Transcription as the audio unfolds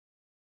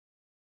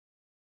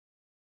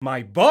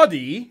My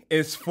body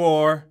is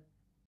for...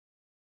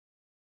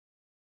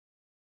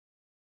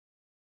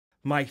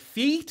 My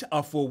feet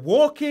are for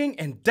walking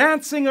and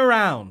dancing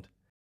around.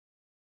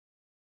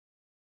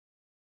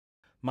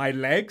 My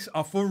legs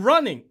are for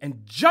running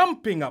and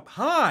jumping up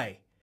high.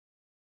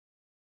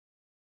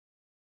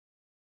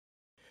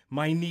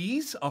 My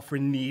knees are for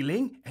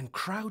kneeling and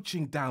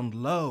crouching down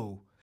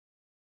low.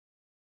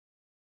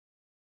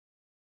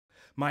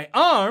 My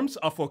arms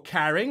are for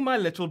carrying my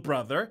little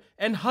brother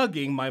and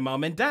hugging my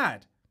mom and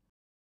dad.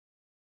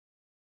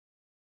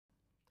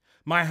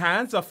 My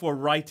hands are for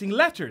writing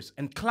letters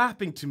and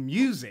clapping to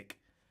music.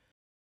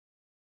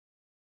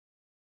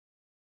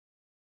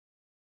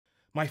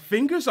 My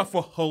fingers are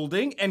for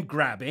holding and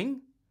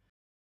grabbing.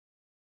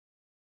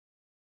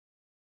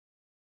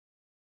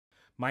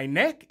 My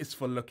neck is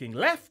for looking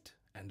left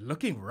and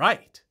looking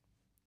right.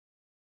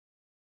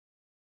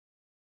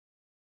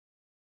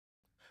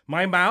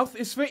 My mouth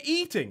is for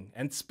eating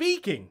and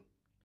speaking.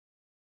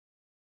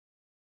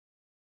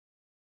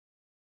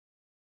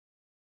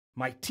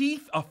 My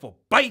teeth are for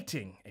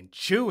biting and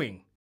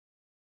chewing.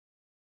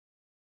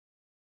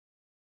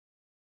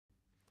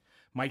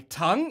 My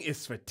tongue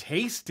is for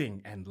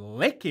tasting and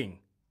licking.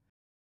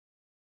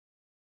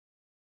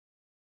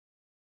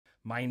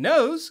 My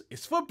nose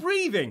is for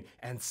breathing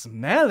and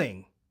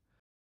smelling.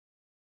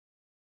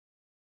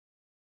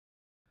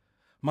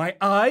 My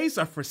eyes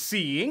are for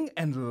seeing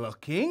and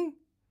looking.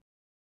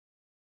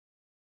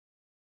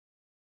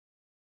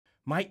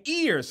 My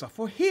ears are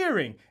for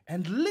hearing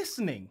and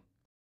listening.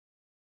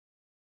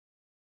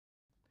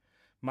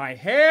 My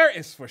hair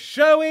is for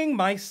showing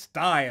my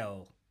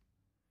style.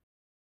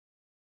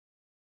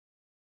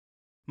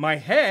 My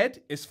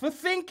head is for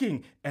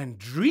thinking and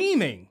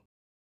dreaming.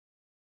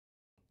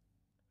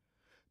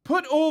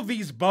 Put all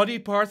these body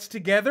parts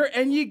together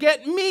and you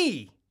get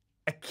me,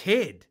 a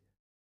kid.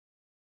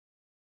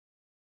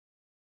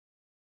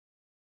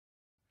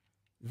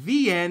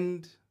 The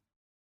end.